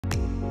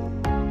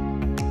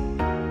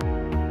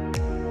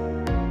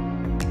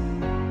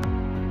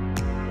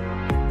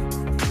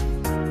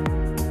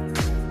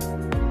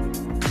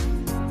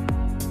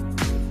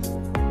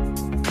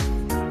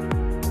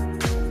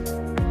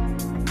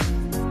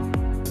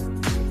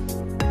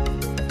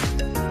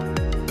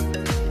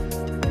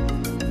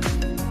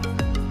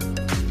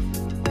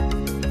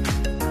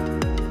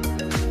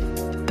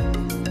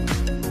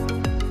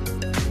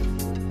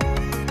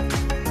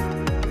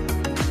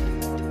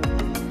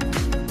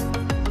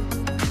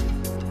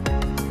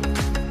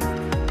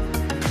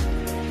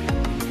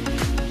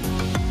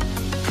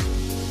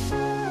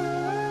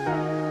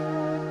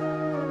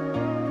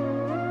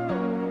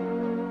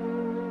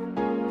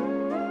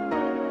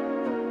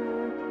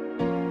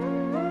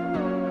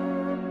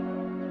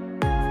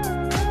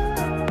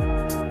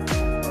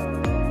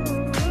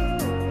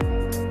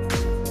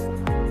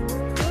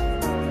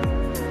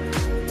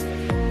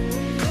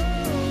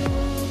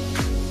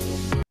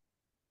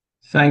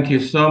Thank you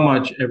so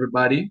much,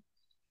 everybody.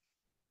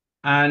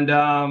 And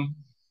I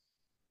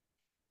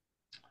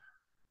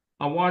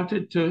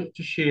wanted to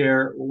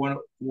share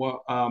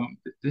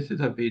this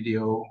is a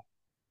video.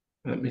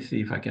 Let me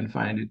see if I can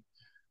find it.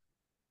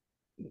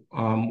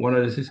 One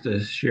of the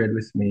sisters shared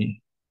with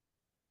me.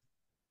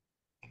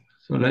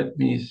 So let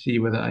me see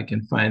whether I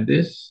can find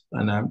this,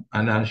 and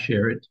I'll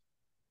share it.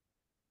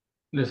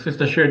 The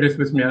sister shared this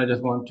with me. I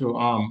just want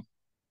to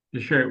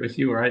share it with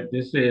you. Right?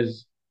 This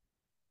is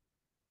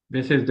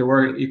the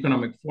World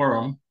Economic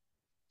Forum,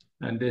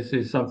 and this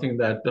is something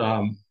that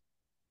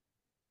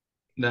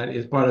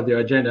is part of their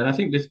agenda. And I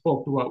think this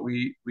spoke to what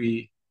we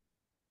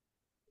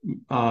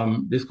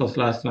discussed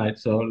last night.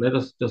 So let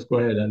us just go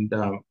ahead and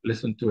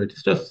listen to it.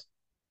 It's just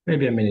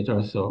maybe a minute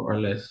or so or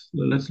less.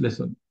 Let's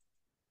listen.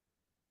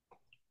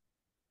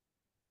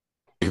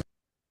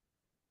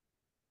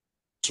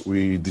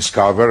 We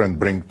discover and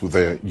bring to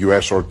the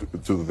US or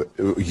to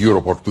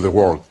Europe or to the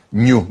world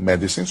new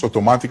medicines,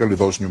 automatically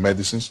those new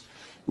medicines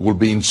will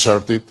be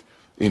inserted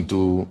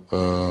into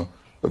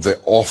the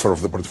offer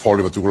of the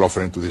portfolio that we will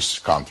offer into these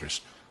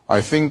countries.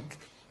 I think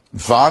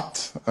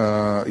that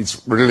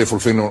it's really a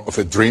fulfillment of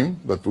a dream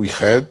that we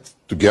had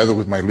together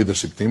with my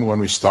leadership team when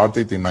we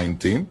started in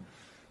 19.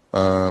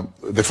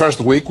 The first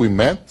week we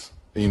met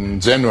in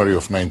January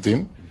of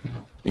 19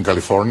 in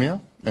California,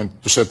 and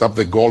to set up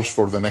the goals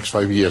for the next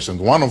 5 years. And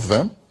one of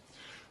them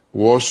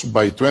was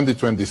by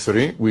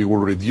 2023, we will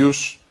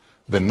reduce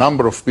the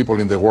number of people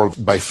in the world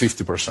by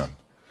 50%.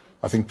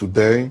 I think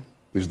today,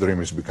 this dream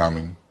is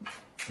becoming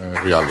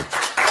reality.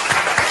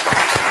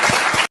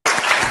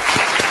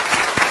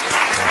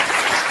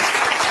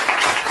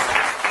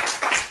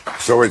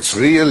 So it's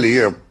really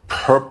a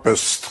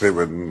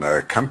purpose-driven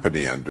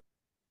company. And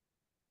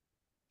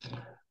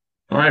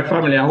all right,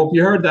 family, I hope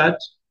you heard that.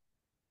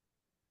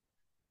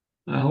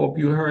 I hope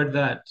you heard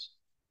that.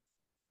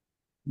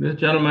 This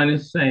gentleman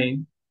is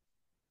saying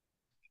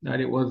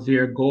that it was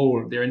their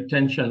goal, their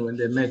intention when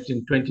they met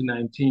in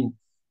 2019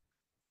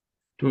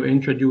 to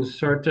introduce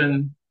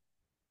certain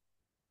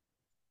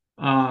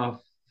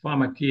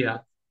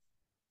pharmacia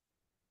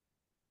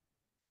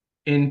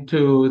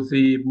into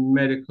the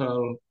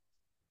medical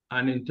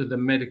and into the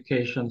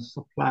medication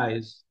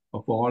supplies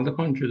of all the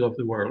countries of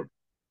the world.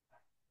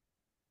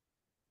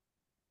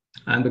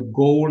 And the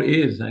goal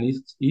is, and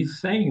he's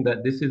saying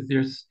that this is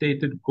their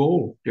stated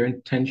goal, their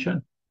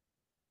intention.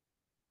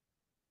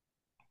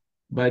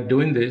 By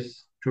doing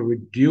this, to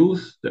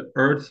reduce the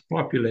Earth's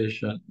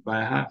population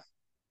by half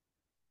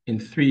in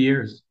 3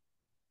 years.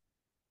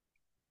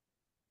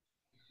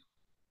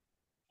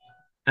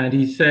 And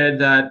he said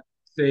that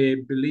they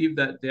believe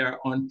that they are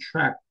on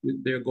track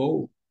with their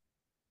goal.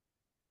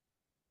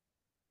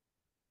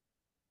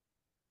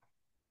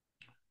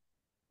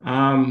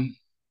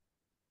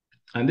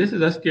 And this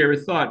is a scary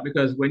thought,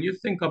 because when you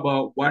think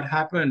about what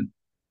happened,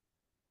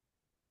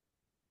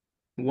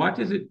 what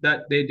is it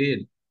that they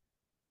did?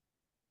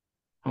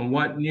 And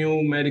what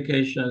new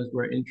medications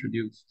were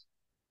introduced?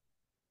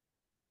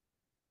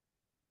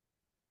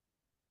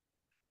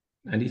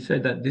 And he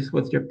said that this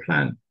was their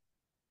plan.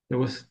 It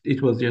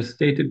was their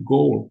stated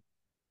goal.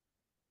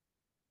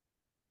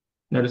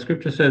 Now, the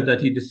scripture says that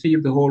he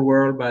deceived the whole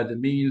world by the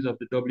means of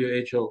the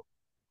WHO.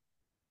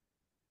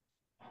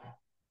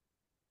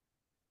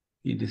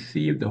 He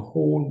deceived the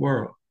whole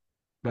world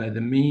by the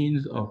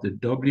means of the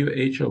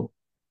WHO,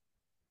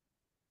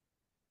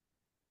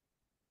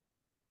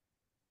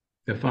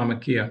 the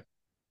pharmacia.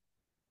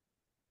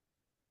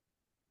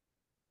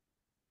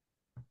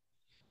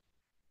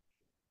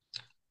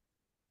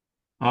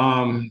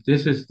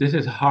 This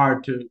is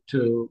hard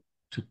to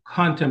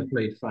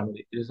contemplate,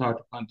 family. It is hard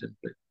to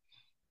contemplate.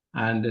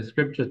 And the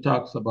scripture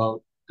talks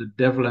about the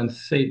devil and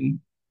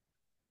Satan.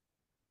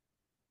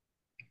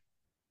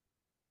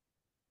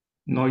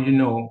 Now you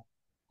know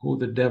who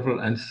the devil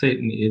and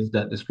Satan is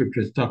that the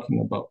scripture is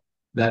talking about.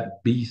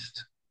 That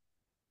beast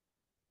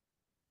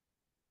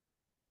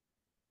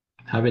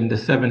having the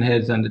 7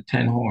 heads and the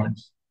 10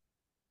 horns.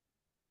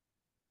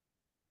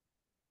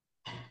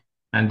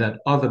 And that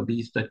other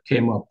beast that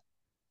came up,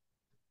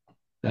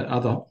 that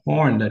other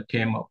horn that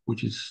came up,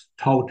 which is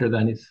stouter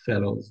than its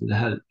fellows. It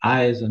had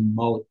eyes and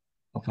mouth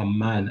of a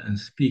man and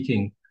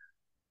speaking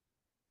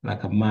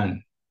like a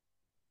man,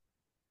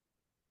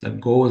 that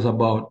goes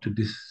about to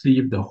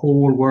deceive the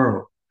whole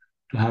world,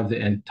 to have the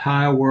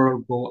entire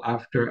world go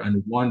after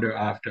and wonder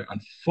after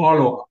and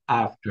follow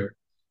after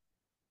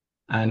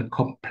and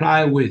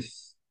comply with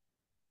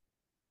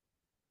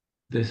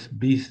this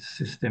beast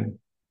system,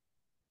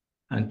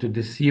 and to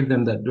deceive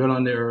them that dwell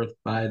on the earth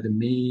by the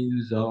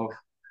means of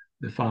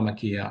the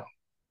pharmakia.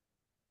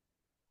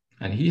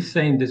 And he's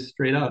saying this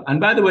straight out.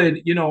 And by the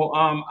way,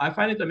 I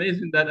find it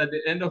amazing that at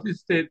the end of his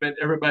statement,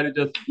 everybody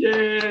just,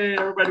 yay,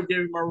 everybody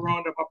gave him a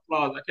round of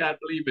applause. I can't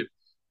believe it.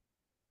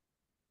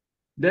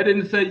 They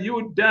didn't say,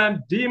 you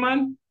damn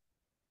demon.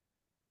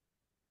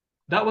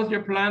 That was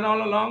your plan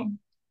all along?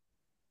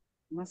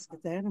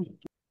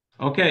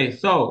 Okay,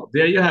 so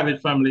there you have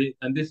it, family.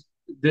 And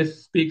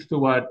this speaks to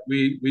what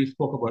we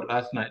spoke about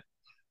last night.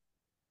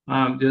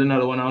 There's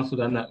another one also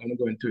that I'm not going to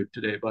go into it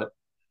today, but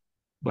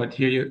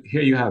here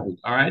you have it.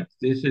 All right,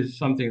 this is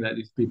something that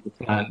these people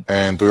plan.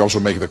 And we also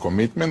make the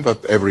commitment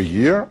that every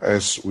year,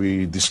 as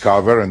we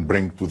discover and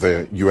bring to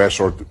the US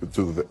or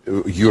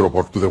Europe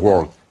or to the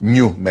world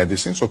new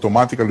medicines,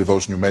 automatically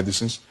those new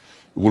medicines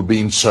will be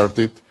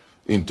inserted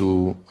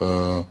into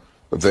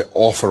the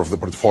offer of the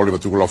portfolio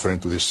that we will offer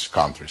into these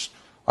countries.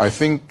 I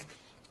think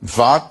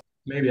that.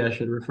 Maybe I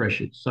should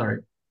refresh it. Sorry.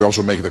 We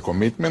also make the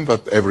commitment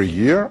that every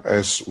year,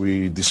 as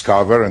we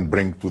discover and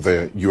bring to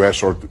the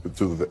US or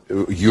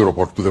Europe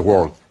or to the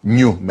world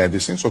new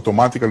medicines,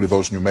 automatically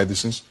those new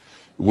medicines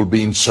will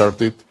be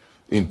inserted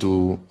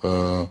into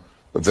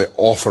the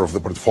offer of the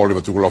portfolio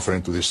that we will offer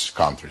into these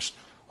countries.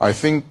 I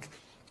think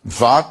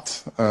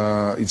that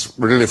it's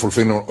really a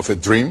fulfillment of a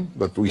dream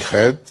that we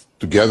had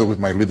together with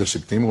my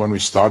leadership team when we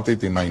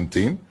started in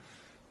 19.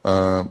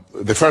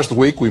 The first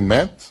week we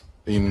met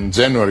in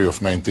January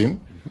of 19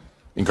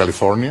 in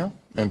California,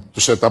 and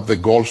to set up the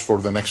goals for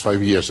the next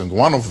 5 years. And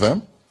one of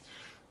them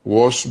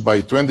was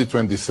by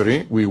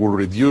 2023, we will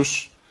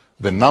reduce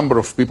the number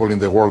of people in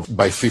the world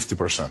by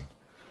 50%.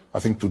 I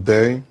think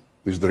today,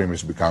 this dream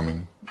is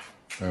becoming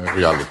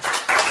reality.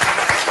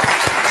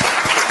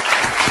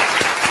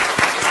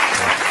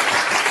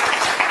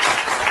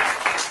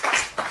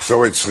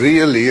 So it's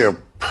really a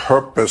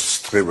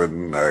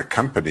purpose-driven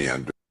company.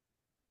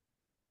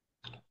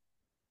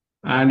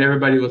 And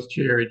everybody was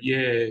cheering,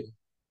 yay.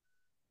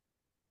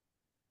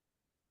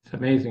 It's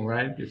amazing,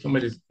 right? If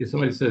somebody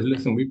says,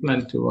 listen, we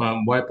plan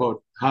to wipe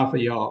out half of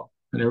y'all,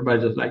 and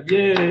everybody's just like,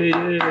 yay,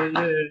 yay,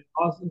 yay,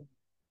 awesome.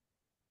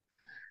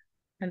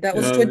 And that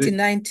was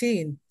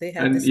 2019. They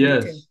had this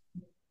meeting.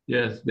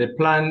 Yes, they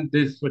planned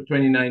this for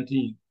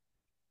 2019.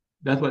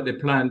 That's what they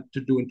planned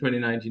to do in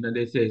 2019. And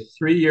they say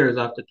 3 years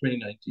after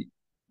 2019,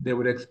 they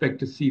would expect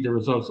to see the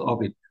results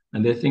of it.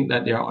 And they think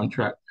that they are on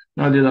track.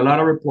 Now, there's a lot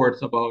of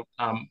reports about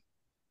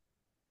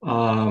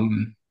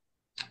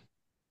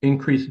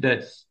increased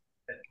deaths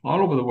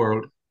all over the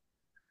world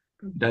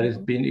that is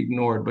being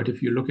ignored. But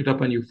if you look it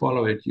up and you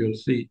follow it, you'll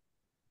see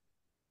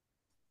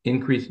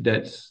increased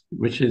deaths,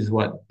 which is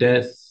what?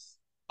 Deaths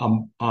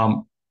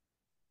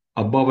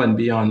above and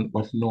beyond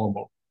what's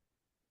normal.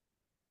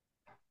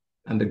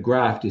 And the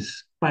graph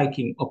is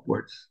spiking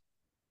upwards.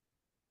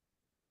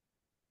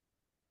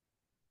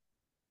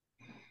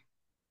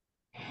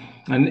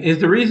 And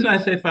it's the reason I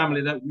say,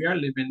 family, that we are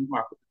living the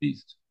mark of the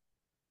beast.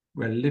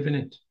 We're living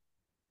it.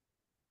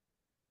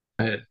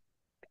 Go ahead.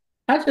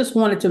 I just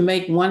wanted to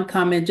make one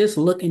comment, just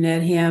looking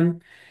at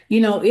him. You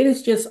know, it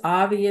is just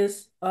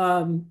obvious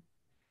when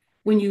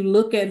you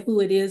look at who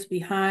it is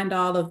behind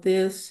all of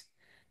this.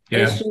 Yeah.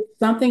 It's just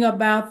something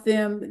about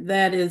them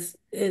that is,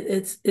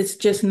 it's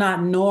just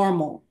not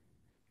normal.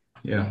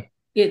 Yeah.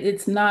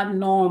 It's not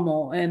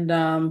normal.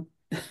 And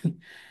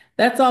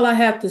that's all I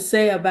have to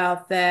say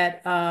about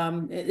that.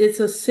 It's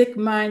a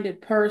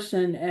sick-minded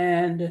person,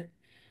 and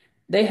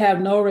they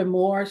have no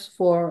remorse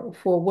for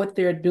what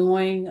they're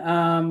doing.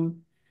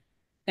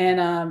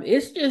 And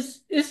it's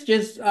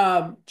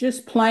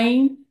just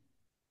plain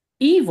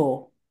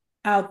evil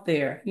out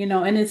there, you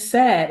know, and it's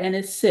sad and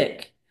it's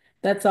sick.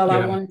 That's all I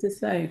Yeah. wanted to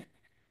say.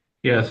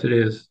 Yes, it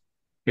is.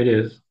 It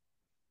is.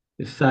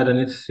 It's sad and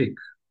it's sick.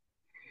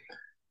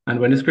 And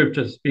when the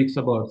scripture speaks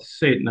about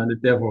Satan and the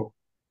devil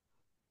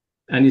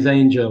and his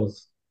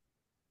angels,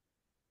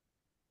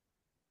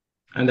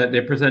 and that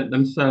they present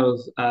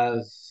themselves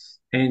as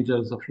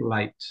angels of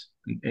light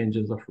and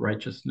angels of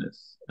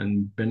righteousness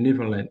and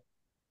benevolent,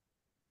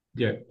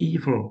 they're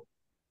evil,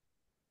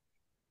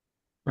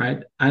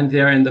 right? And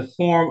they're in the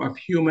form of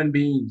human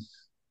beings.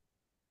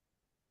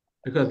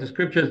 Because the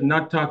scripture is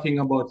not talking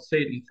about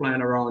Satan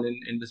flying around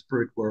in the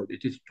spirit world.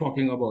 It is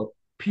talking about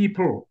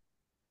people.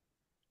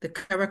 The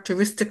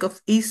characteristic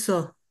of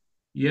Esau.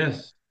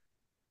 Yes.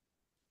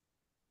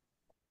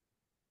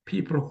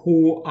 People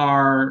who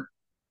are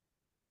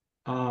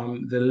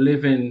the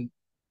living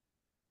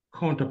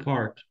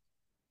counterpart.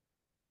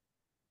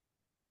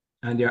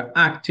 And they're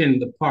acting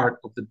the part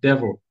of the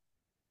devil.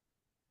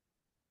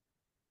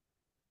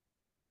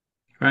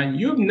 Right?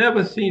 You've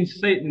never seen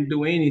Satan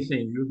do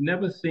anything. You've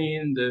never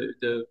seen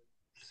the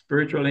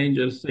spiritual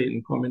angel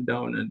Satan coming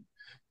down and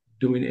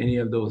doing any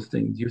of those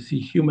things. You see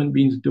human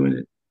beings doing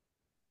it.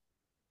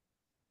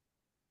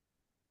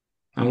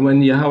 And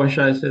when Yahweh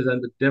Shai says,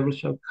 and the devil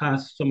shall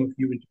cast some of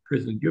you into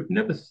prison, you've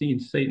never seen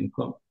Satan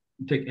come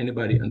and take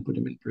anybody and put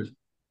him in prison.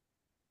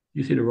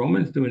 You see the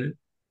Romans doing it.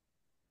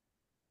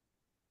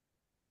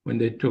 When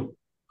they took,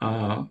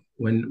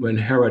 when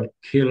Herod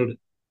killed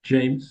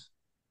James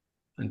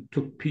and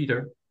took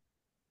Peter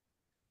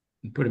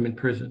and put him in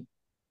prison,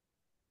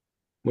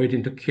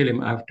 waiting to kill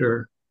him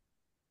after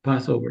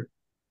Passover.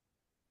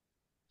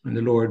 And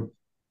the Lord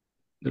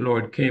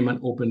came and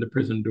opened the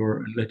prison door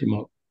and let him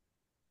out.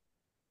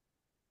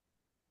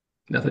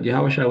 That's what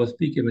Yahweh was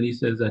speaking when he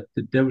says that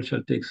the devil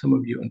shall take some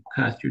of you and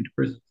cast you into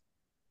prison.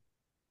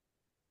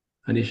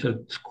 And he shall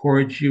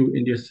scourge you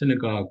in your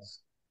synagogues.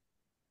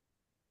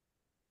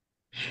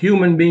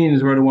 Human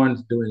beings were the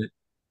ones doing it.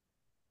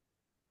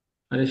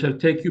 And they shall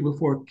take you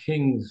before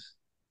kings,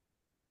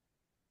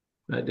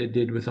 like they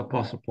did with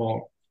Apostle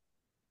Paul.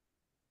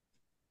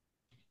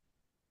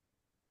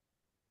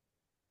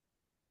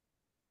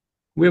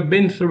 We've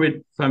been through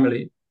it,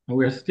 family, and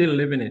we're still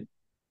living it.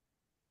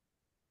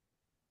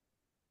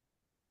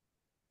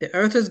 The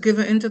earth is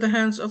given into the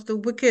hands of the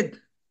wicked.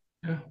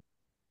 Yeah.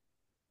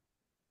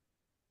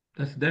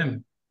 That's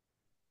them.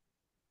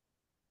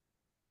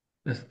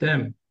 That's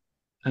them.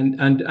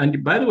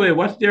 And by the way,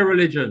 what's their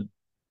religion?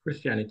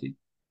 Christianity.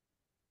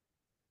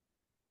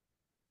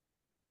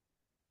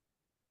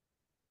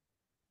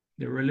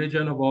 The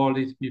religion of all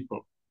these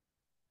people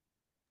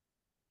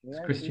is May I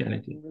say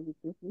Christianity. something really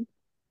quickly?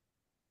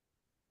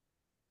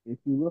 If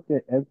you look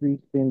at every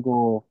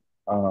single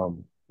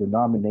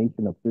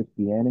denomination of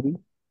Christianity,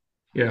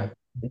 Yeah.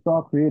 it's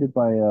all created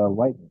by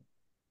white men.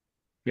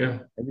 Yeah.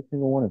 Every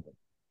single one of them.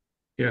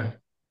 Yeah.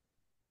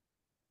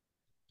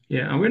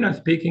 Yeah. And we're not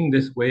speaking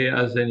this way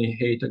as any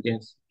hate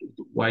against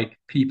white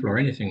people or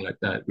anything like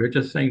that. We're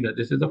just saying that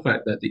this is the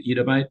fact that the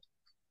Edomite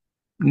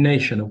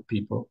nation of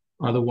people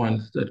are the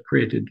ones that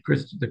created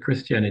the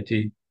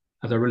Christianity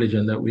as a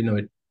religion that we know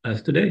it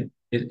as today.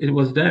 It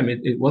was them.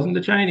 It wasn't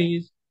the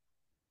Chinese,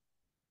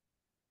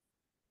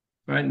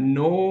 right?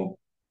 No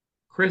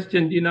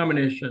Christian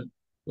denomination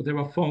was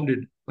ever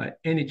founded by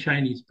any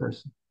Chinese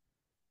person.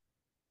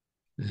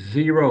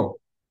 Zero.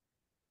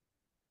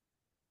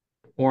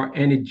 Or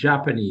any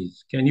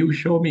Japanese. Can you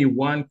show me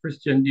one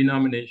Christian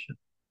denomination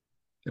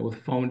that was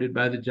founded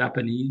by the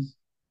Japanese?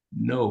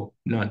 No,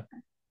 none.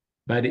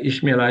 By the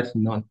Ishmaelites?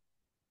 None.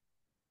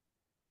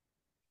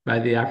 By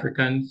the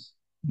Africans?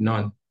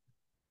 None.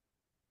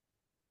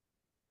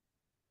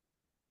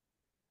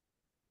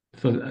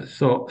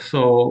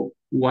 So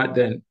what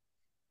then?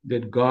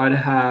 Did God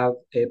have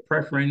a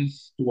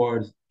preference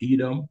towards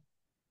Edom?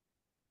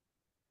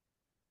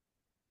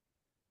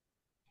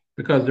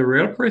 Because the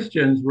real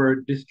Christians were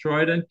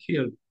destroyed and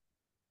killed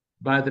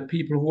by the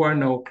people who are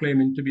now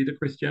claiming to be the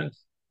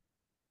Christians.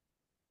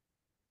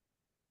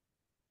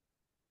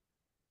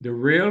 The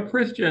real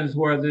Christians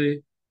who are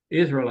the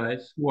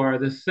Israelites, who are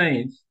the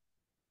saints,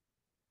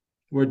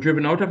 were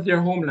driven out of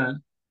their homeland,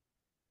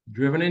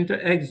 driven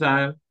into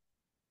exile,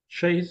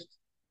 chased,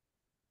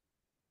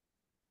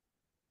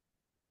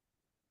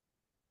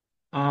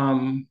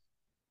 um,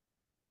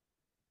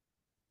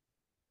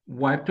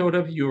 wiped out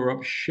of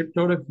Europe, shipped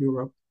out of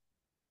Europe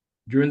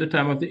during the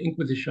time of the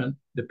Inquisition.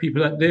 The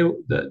people that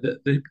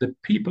the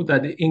people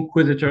that the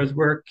inquisitors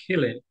were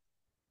killing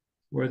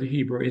were the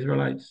Hebrew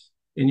Israelites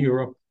in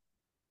Europe.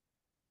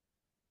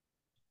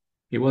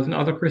 It wasn't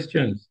other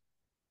Christians.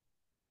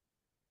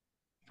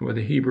 It were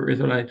the Hebrew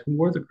Israelites who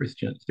were the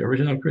Christians. The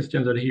original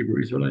Christians are the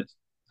Hebrew Israelites.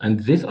 And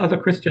this other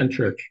Christian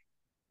church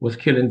was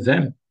killing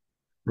them,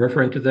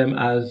 referring to them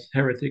as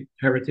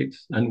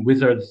heretics and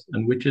wizards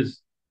and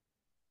witches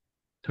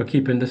for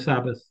keeping the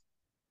Sabbath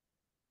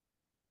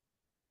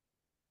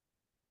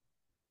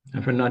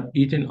and for not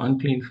eating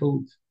unclean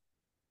foods.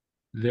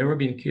 They were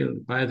being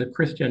killed by the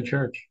Christian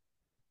church.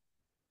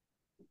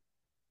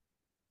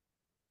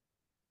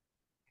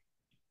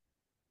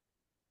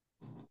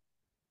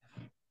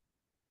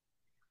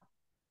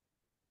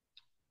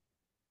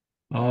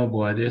 Oh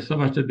boy, there's so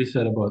much to be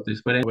said about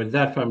this. But anyway, with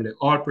that family,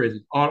 all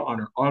praises, all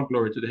honor, all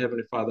glory to the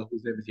Heavenly Father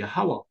whose name is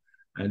Yahweh,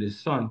 and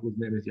his Son whose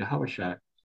name is Yahushua.